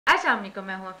अस्सलाम वालेकुम,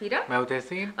 मैं हूँ अफीरा। मैं हूँ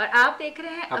तहसीन और आप देख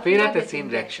रहे हैं अफीरा तहसीन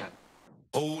रिएक्शन।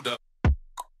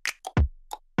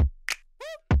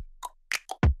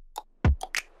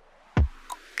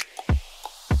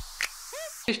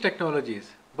 टेक्नोलॉजीज़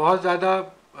बहुत ज़्यादा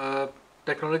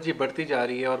टेक्नोलॉजी बढ़ती जा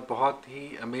रही है और बहुत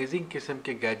ही अमेजिंग किस्म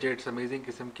के गैजेट्स, अमेजिंग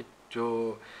किस्म के जो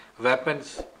वेपन्स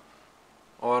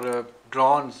और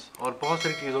ड्रोन्स और बहुत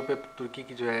सारी चीज़ों पे तुर्की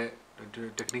की जो है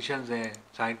टेक्नीशियंस हैं,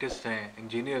 साइंटिस्ट हैं,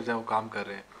 इंजीनियर्स हैं, वो काम कर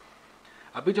रहे हैं।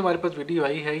 अभी जो हमारे पास वीडियो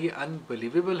आई है ये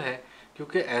अनबिलीवेबल है,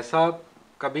 क्योंकि ऐसा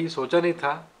कभी सोचा नहीं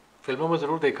था। फिल्मों में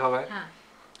ज़रूर देखा हुआ है, हाँ।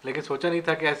 लेकिन सोचा नहीं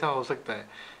था कि ऐसा हो सकता है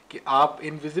कि आप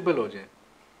इनविजिबल हो जाएं।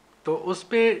 तो उस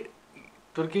पे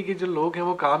तुर्की के जो लोग हैं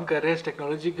वो काम कर रहे हैं इस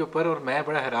टेक्नोलॉजी के ऊपर, और मैं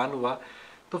बड़ा हैरान हुआ।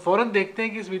 तो फ़ौरन देखते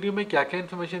हैं कि इस वीडियो में क्या क्या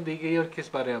इन्फॉर्मेशन दी गई है और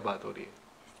किस बारे में बात हो रही है।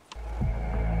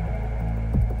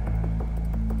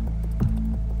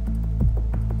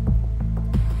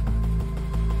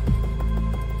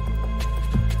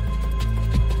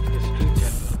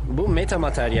 Bu meta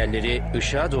materyalleri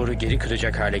ışığa doğru geri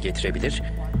kıracak hale getirebilir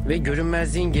ve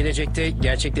görünmezliğin gelecekte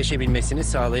gerçekleşebilmesini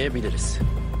sağlayabiliriz.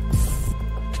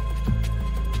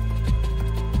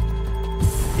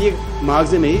 Bir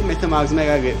malzemeyi meta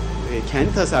malzemelerle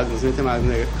kendi tasarladığımız meta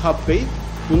malzemelerle kaplayıp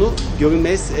bunu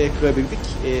görünmez kılabildik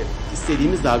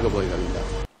istediğimiz dalga boylarında.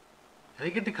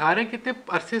 लेकिन दिखा रहे हैं कितने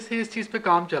अरसे से इस चीज पे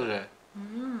काम चल रहा है।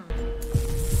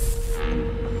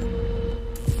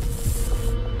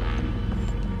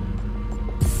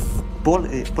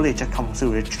 bullet just comes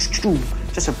through,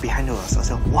 just behind us. I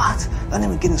said, what? And then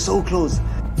we're getting so close.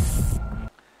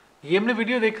 ये हमने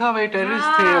वीडियो देखा, वही टेररिस्ट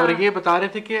थे और ये बता रहे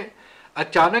थे कि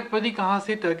अचानक पता नहीं कहाँ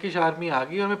से टर्किश आर्मी आ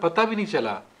गई और हमें पता भी नहीं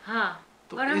चला। हाँ।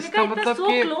 तो और इसका मतलब so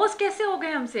क्लोज कैसे हो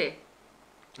गए हमसे?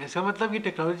 ऐसा मतलब ये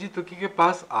टेक्नोलॉजी तुर्की के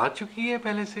पास आ चुकी है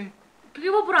पहले से, क्योंकि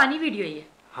वो पुरानी वीडियो ही है।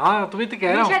 हाँ, तुम्हें तो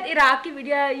कह रहा हूँ शायद इराक की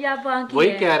वीडियो या वहाँ की,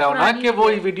 वही कह रहा हूँ ना कि वो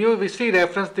वीडियो इसलिए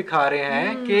रेफरेंस दिखा रहे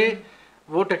हैं कि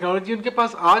वो टेक्नोलॉजी उनके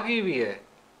पास आ गई हुई है।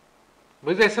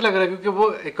 मुझे ऐसा लग रहा है क्योंकि वो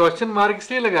क्वेश्चन मार्क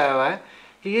इसलिए लगाया हुआ है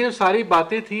कि ये जो सारी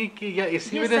बातें थी कि या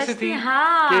इसी वजह से थी,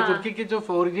 हाँ। कि तुर्की के जो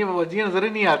फौजी नजर ही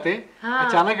नहीं आते, हाँ।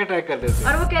 अचानक अटैक कर देते।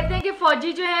 और वो कहते हैं कि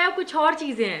फौजी जो है कुछ और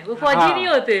चीजें हैं, वो फौजी हाँ। नहीं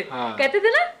होते, हाँ। कहते थे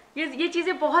ना, ये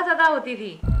चीजें बहुत ज्यादा होती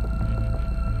थी।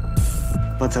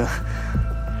 But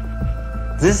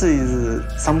this is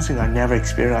something I never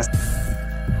experienced.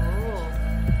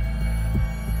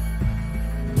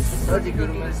 Sadece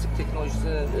görünmezlik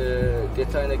teknolojisinin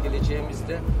detayına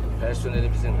geleceğimizde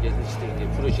personelimizin geliştirdiği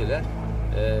projeler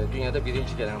dünyada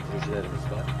birinci gelen projelerimiz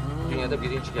var. Dünyada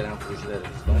birinci gelen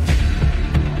projelerimiz var.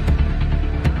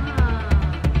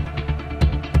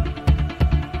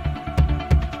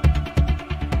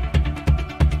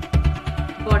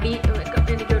 Body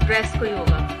dress koyu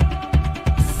होगा.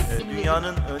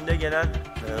 Dünyanın önde gelen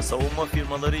savunma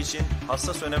firmaları için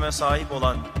hassas öneme sahip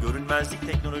olan görünmezlik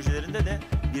teknolojilerinde de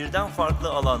birden farklı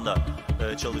alanda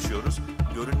çalışıyoruz.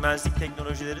 Görünmezlik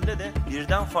teknolojilerinde de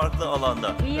birden farklı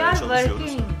alanda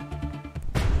çalışıyoruz.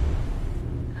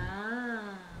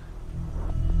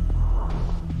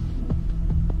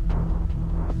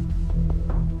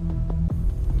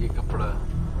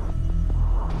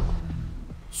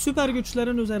 Süper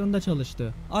güçlerin üzerinde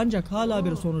çalıştığı ancak hala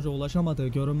bir sonuca ulaşamadığı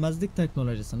görünmezlik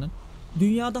teknolojisinin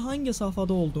dünyada hangi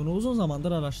safhada olduğunu uzun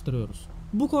zamandır araştırıyoruz.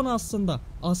 Bu konu aslında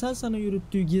Aselsan'ın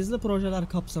yürüttüğü gizli projeler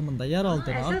kapsamında yer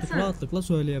aldığını artık rahatlıkla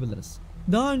söyleyebiliriz.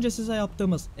 Daha önce size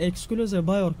yaptığımız Exclusive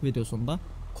Biowork videosunda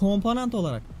komponent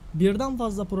olarak birden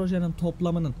fazla projenin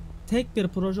toplamının tek bir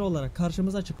proje olarak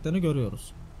karşımıza çıktığını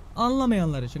görüyoruz.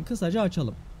 Anlamayanlar için kısaca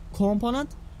açalım. Komponent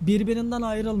birbirinden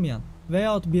ayrılmayan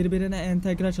veyahut birbirine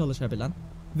entegre çalışabilen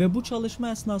ve bu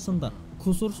çalışma esnasında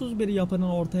kusursuz bir yapının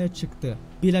ortaya çıktığı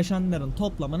bileşenlerin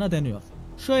toplamına deniyor.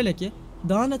 Şöyle ki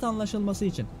daha net anlaşılması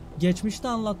için geçmişte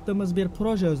anlattığımız bir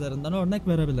proje üzerinden örnek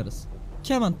verebiliriz.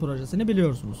 Kement projesini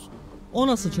biliyorsunuz. O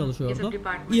nasıl çalışıyordu?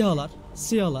 İHA'lar,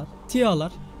 SİHA'lar,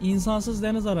 TİHA'lar, insansız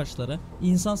deniz araçları,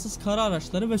 insansız kara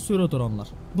araçları ve sürü dronlar.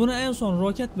 Buna en son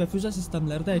roket ve füze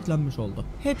sistemleri de eklenmiş oldu.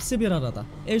 Hepsi bir arada,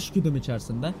 eşgüdüm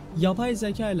içerisinde yapay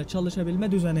zeka ile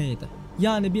çalışabilme düzeniydi.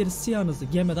 Yani bir SİHA'nızı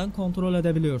gemiden kontrol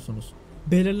edebiliyorsunuz.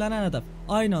 Belirlenen hedef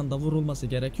aynı anda vurulması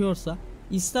gerekiyorsa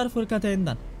ister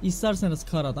fırkateyn'den, isterseniz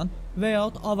karadan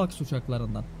veyahut AVAX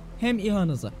uçaklarından hem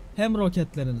İHA'nızı hem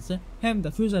roketlerinizi hem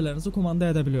de füzelerinizi kumanda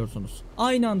edebiliyorsunuz.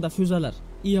 Aynı anda füzeler,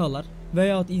 İHA'lar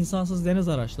veyahut insansız deniz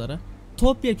araçları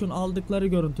topyekün aldıkları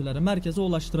görüntüleri merkeze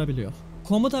ulaştırabiliyor.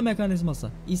 Komuta mekanizması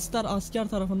ister asker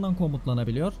tarafından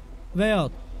komutlanabiliyor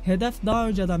veyahut hedef daha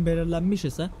önceden belirlenmiş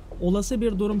ise olası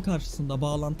bir durum karşısında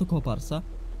bağlantı koparsa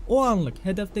o anlık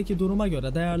hedefteki duruma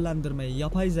göre değerlendirmeyi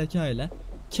yapay zeka ile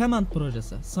Kement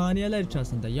projesi saniyeler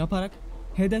içerisinde yaparak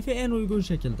hedefi en uygun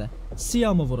şekilde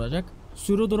SİHA mı vuracak,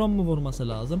 sürü drone mu vurması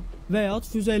lazım veyahut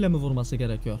füzeyle mi vurması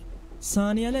gerekiyor.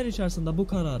 Saniyeler içerisinde bu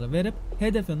kararı verip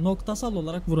hedefi noktasal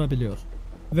olarak vurabiliyor.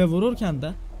 Ve vururken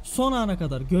de son ana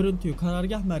kadar görüntüyü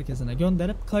karargah merkezine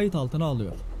gönderip kayıt altına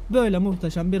alıyor. Böyle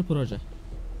muhteşem bir proje.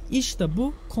 İşte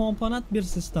bu komponent bir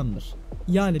sistemdir.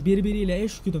 Yani birbiriyle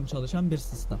eşgüdüm çalışan bir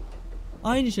sistem.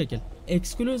 Aynı şekil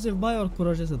Exclusive BioWork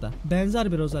projesi de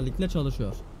benzer bir özellikle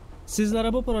çalışıyor.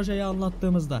 Sizlere bu projeyi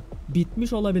anlattığımızda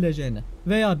bitmiş olabileceğini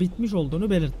veya bitmiş olduğunu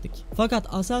belirttik.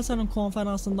 Fakat Aselsan'ın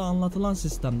konferansında anlatılan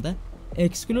sistemde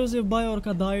Exclusive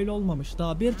BioWork'a dahil olmamış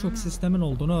daha birçok sistemin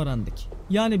olduğunu öğrendik.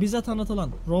 Yani bize tanıtılan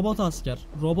robot asker,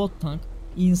 robot tank,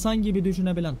 insan gibi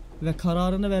düşünebilen ve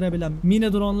kararını verebilen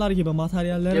mini dronlar gibi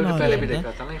materyallerin haricinde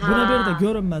buna bir de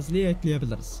görünmezliği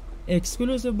ekleyebiliriz.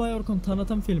 Exclusive BioWork'un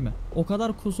tanıtım filmi o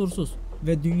kadar kusursuz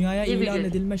ve dünyaya ilan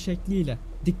edilme şekliyle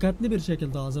dikkatli bir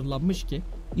şekilde hazırlanmış ki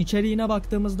içeriğine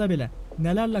baktığımızda bile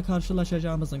nelerle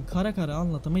karşılaşacağımızın kare kare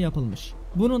anlatımı yapılmış.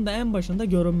 Bunun da en başında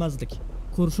görünmezlik,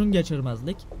 kurşun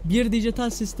geçirmezlik, bir dijital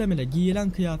sistem ile giyilen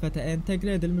kıyafete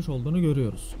entegre edilmiş olduğunu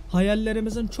görüyoruz.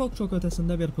 Hayallerimizin çok çok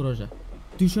ötesinde bir proje.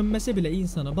 Düşünmesi bile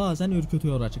insanı bazen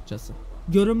ürkütüyor açıkçası.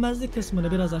 Görünmezlik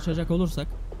kısmını biraz açacak olursak,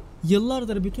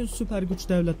 yıllardır bütün süper güç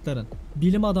devletlerin,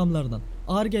 bilim adamlarının,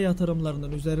 Ar-Ge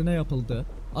yatırımlarının üzerine yapıldığı,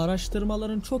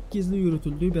 araştırmaların çok gizli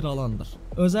yürütüldüğü bir alandır.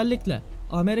 Özellikle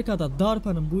Amerika'da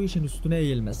DARPA'nın bu işin üstüne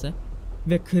eğilmesi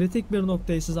ve kritik bir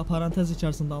noktayı size parantez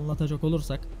içerisinde anlatacak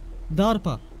olursak,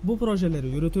 DARPA bu projeleri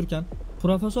yürütürken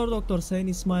Profesör Doktor Sayın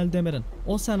İsmail Demir'in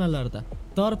o senelerde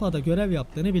DARPA'da görev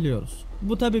yaptığını biliyoruz.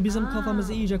 Bu tabi bizim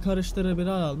kafamızı iyice karıştırır bir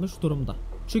hal almış durumda.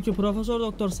 Çünkü Profesör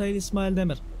Doktor Sayın İsmail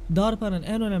Demir DARPA'nın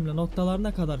en önemli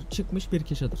noktalarına kadar çıkmış bir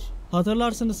kişidir.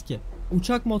 Hatırlarsınız ki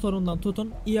uçak motorundan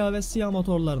tutun İHA ve SİHA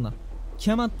motorlarına,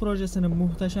 Kement projesinin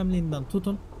muhteşemliğinden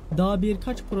tutun daha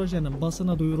birkaç projenin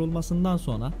basına duyurulmasından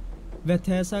sonra ve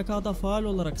TSK'da faal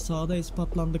olarak sahada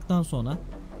ispatlandıktan sonra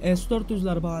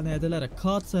S-400'ler bahane edilerek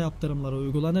kağıtsa yaptırımları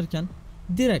uygulanırken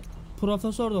direkt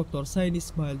Profesör Doktor Sayın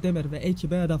İsmail Demir ve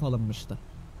ekibi hedef alınmıştı.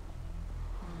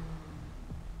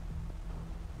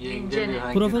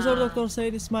 Profesör Doktor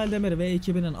Sayın İsmail Demir ve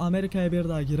ekibinin Amerika'ya bir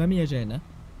daha giremeyeceğini,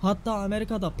 hatta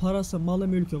Amerika'da parası, malı,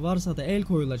 mülkü varsa da el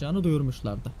koyulacağını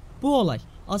duyurmuşlardı. Bu olay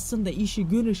aslında işi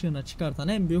gün ışığına çıkartan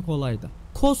en büyük olaydı.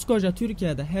 Koskoca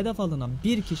Türkiye'de hedef alınan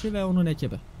bir kişi ve onun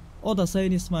ekibi. O da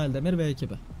Sayın İsmail Demir ve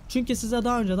ekibi. Çünkü size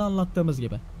daha önce de anlattığımız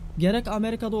gibi gerek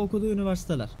Amerika'da okuduğu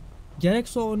üniversiteler,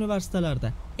 gerekse o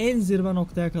üniversitelerde en zirve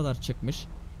noktaya kadar çıkmış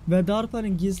ve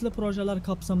DARPA'nın gizli projeler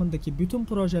kapsamındaki bütün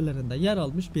projelerinde yer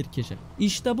almış bir kişi.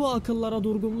 İşte bu akıllara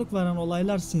durgunluk veren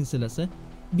olaylar silsilesi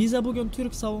bize bugün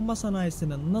Türk savunma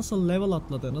sanayisinin nasıl level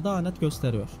atladığını daha net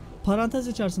gösteriyor. Parantez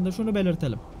içerisinde şunu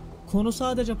belirtelim. Konu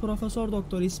sadece Profesör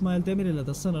Doktor İsmail Demir ile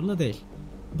de sınırlı değil.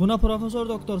 Buna Profesör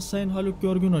Doktor Sayın Haluk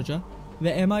Görgün Hoca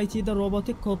ve MIT'de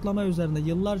robotik kodlama üzerine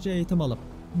yıllarca eğitim alıp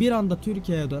bir anda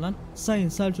Türkiye'ye dönen Sayın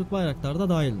Selçuk Bayraktar da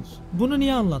dahildir. Bunu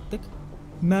niye anlattık?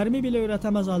 Mermi bile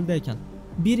üretemez haldeyken,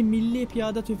 bir milli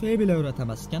piyade tüfeği bile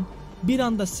üretemezken bir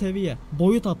anda seviye,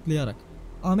 boyut atlayarak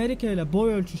Amerika ile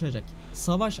boy ölçüşecek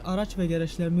savaş araç ve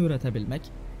gereçlerini üretebilmek,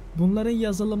 bunların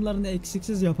yazılımlarını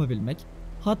eksiksiz yapabilmek,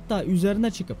 hatta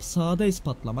üzerine çıkıp sahada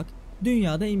ispatlamak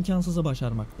dünyada imkansızı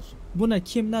başarmaktır. Buna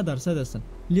kim ne derse desin.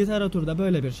 Literatürde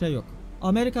böyle bir şey yok.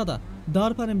 Amerika'da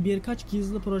DARPA'nın birkaç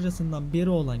gizli projesinden biri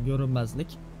olan görünmezlik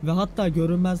ve hatta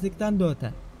görünmezlikten de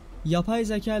öte yapay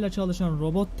zeka ile çalışan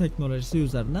robot teknolojisi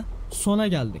üzerine sona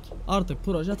geldik. Artık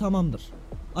proje tamamdır.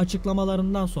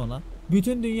 Açıklamalarından sonra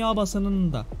bütün dünya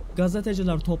basınının da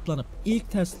gazeteciler toplanıp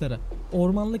ilk testleri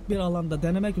ormanlık bir alanda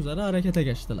denemek üzere harekete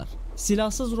geçtiler.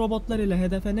 Silahsız robotlar ile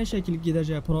hedefe ne şekil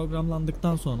gideceği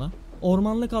programlandıktan sonra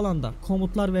ormanlık alanda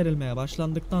komutlar verilmeye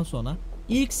başlandıktan sonra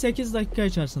ilk 8 dakika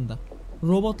içerisinde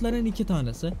robotların 2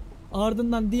 tanesi,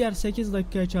 ardından diğer 8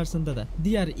 dakika içerisinde de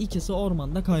diğer ikisi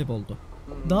ormanda kayboldu.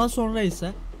 Daha sonra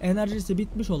ise enerjisi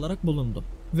bitmiş olarak bulundu.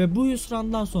 Ve bu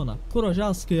hüsrandan sonra proje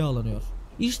askıya alınıyor.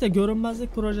 İşte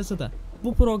görünmezlik projesi de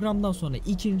bu programdan sonra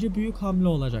ikinci büyük hamle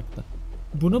olacaktı.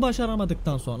 Bunu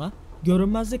başaramadıktan sonra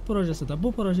görünmezlik projesi de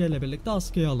bu projeyle birlikte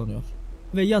askıya alınıyor.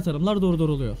 Ve yatırımlar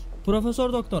durduruluyor.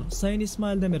 Profesör Doktor Sayın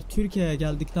İsmail Demir Türkiye'ye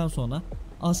geldikten sonra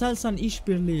Aselsan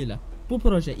işbirliğiyle bu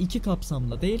proje 2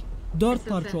 kapsamlı değil 4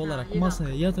 parça olarak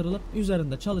masaya yatırılıp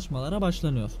üzerinde çalışmalara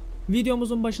başlanıyor.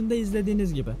 Videomuzun başında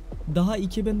izlediğiniz gibi daha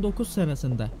 2009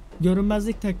 senesinde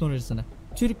görünmezlik teknolojisini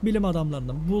Türk bilim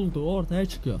adamlarının bulduğu ortaya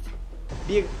çıkıyor.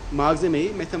 Bir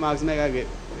malzemeyi meta malzemelerle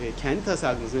kendi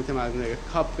tasarladığımız meta malzemelerle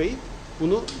kaplayıp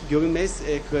bunu görünmez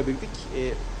kılabildik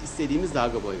istediğimiz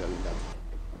dalga boylarında.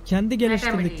 Kendi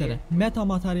geliştirdikleri meta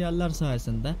materyaller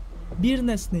sayesinde bir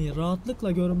nesneyi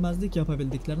rahatlıkla görünmezlik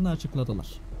yapabildiklerini açıkladılar.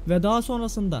 Ve daha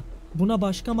sonrasında buna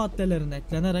başka maddelerin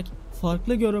eklenerek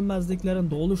farklı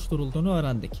görünmezliklerin de oluşturulduğunu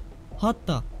öğrendik.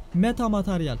 Hatta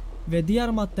metamateryal ve diğer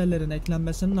maddelerin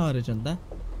eklenmesinin haricinde,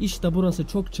 işte burası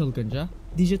çok çılgınca,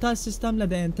 dijital sistemle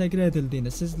de entegre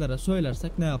edildiğini sizlere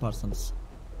söylersek ne yaparsınız?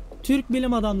 Türk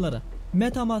bilim adamları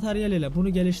metamateryal ile bunu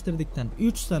geliştirdikten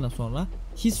 3 sene sonra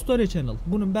History Channel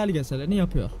bunun belgeselini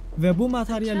yapıyor ve bu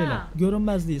materyal ile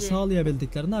görünmezliği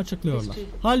sağlayabildiklerini açıklıyorlar.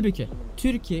 Halbuki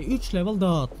Türkiye 3 level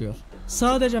daha atlıyor.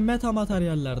 Sadece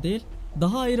metamateryaller değil,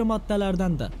 daha ayrı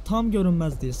maddelerden de tam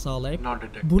görünmezliği sağlayıp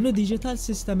bunu dijital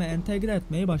sisteme entegre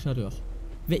etmeyi başarıyor.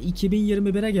 Ve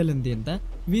 2021'e gelindiğinde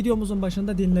videomuzun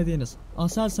başında dinlediğiniz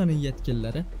Aselsan'ın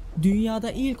yetkilileri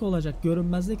dünyada ilk olacak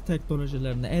görünmezlik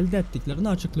teknolojilerini elde ettiklerini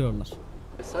açıklıyorlar.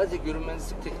 Sadece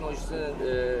görünmezlik teknolojisinin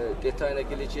detayına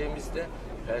geleceğimizde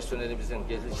personelimizin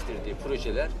geliştirdiği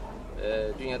projeler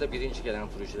dünyada birinci gelen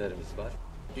projelerimiz var.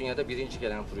 Dünyada birinci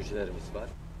gelen projelerimiz var.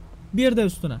 Bir de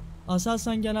üstüne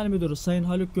Aselsan Genel Müdürü Sayın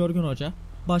Haluk Görgün Hoca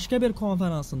başka bir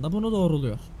konferansında bunu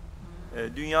doğruluyor.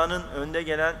 Dünyanın önde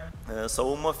gelen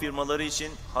savunma firmaları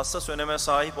için hassas öneme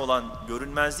sahip olan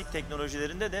görünmezlik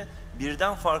teknolojilerinde de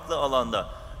birden farklı alanda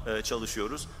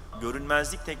çalışıyoruz.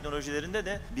 Görünmezlik teknolojilerinde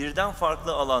de birden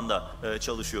farklı alanda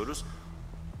çalışıyoruz.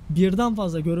 Birden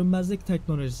fazla görünmezlik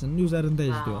teknolojisinin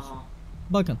üzerindeyiz diyor.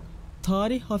 Bakın,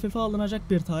 tarih hafife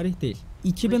alınacak bir tarih değil.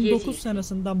 2009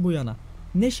 senesinden bu yana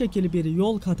ne şekil bir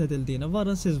yol kat edildiğini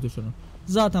varın siz düşünün.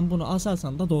 Zaten bunu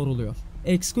Aselsan da doğruluyor.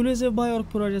 Exclusive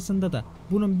Buyork projesinde de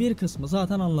bunun bir kısmı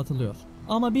zaten anlatılıyor.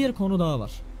 Ama bir konu daha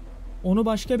var. Onu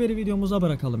başka bir videomuza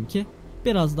bırakalım ki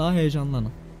biraz daha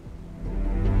heyecanlanın.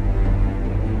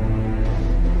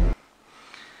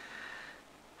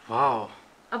 वाह,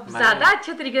 अब ज्यादा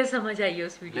अच्छे तरीके से समझ आई है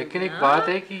उस वीडियो लेकिन में, एक हाँ? बात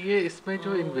है कि ये इसमें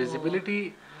जो इनविजिबिलिटी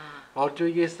और जो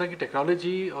ये इस तरह की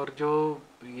टेक्नोलॉजी और जो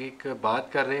ये एक बात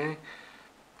कर रहे हैं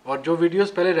और जो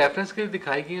वीडियोस पहले रेफरेंस के लिए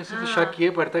दिखाई गई उससे तो शक ये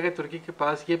पड़ता है कि तुर्की के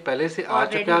पास ये पहले से आ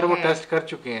चुका है और वो टेस्ट कर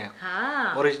चुके हैं,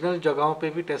 ओरिजिनल जगहों पे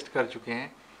भी टेस्ट कर चुके हैं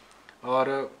और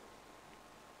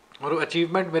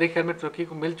अचीवमेंट मेरे ख्याल में तुर्की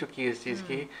को मिल चुकी है इस चीज़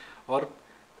की। और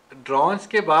ड्रोन्स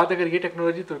के बाद अगर ये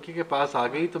टेक्नोलॉजी तुर्की के पास आ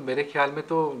गई तो मेरे ख्याल में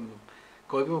तो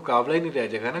कोई भी मुकाबला ही नहीं रह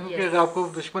जाएगा ना, क्योंकि अगर आपको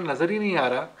दुश्मन नजर ही नहीं आ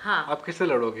रहा, आप किससे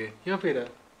लड़ोगे? क्यों फिर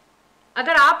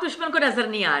अगर आप दुश्मन को नजर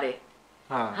नहीं आ रहे,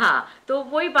 हाँ, तो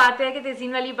वही बात है कि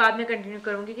तहसीन वाली बात में कंटिन्यू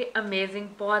करूंगी कि अमेजिंग,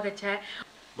 बहुत अच्छा है,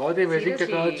 बहुत ही अमेजिंग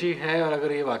टेक्नोलॉजी है। और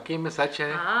अगर ये वाकई में सच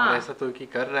है और ऐसा तुर्की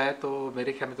कर रहा है तो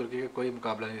मेरे ख्याल में तुर्की का कोई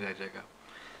मुकाबला नहीं रह जाएगा।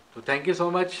 तो थैंक यू सो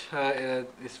मच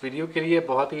इस वीडियो के लिए,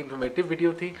 बहुत ही इन्फॉर्मेटिव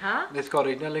वीडियो थी। इसका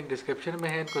ओरिजिनल लिंक डिस्क्रिप्शन में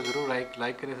है, इनको ज़रूर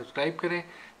लाइक करें, सब्सक्राइब करें।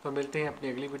 तो मिलते हैं अपनी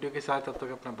अगली वीडियो के साथ, तब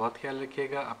तक अपना बहुत ख्याल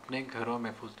रखिएगा, अपने घरों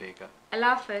महफूज रहिएगा। अल्लाह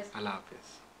हाफ़िज़। अल्लाह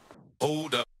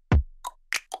हाफिज़।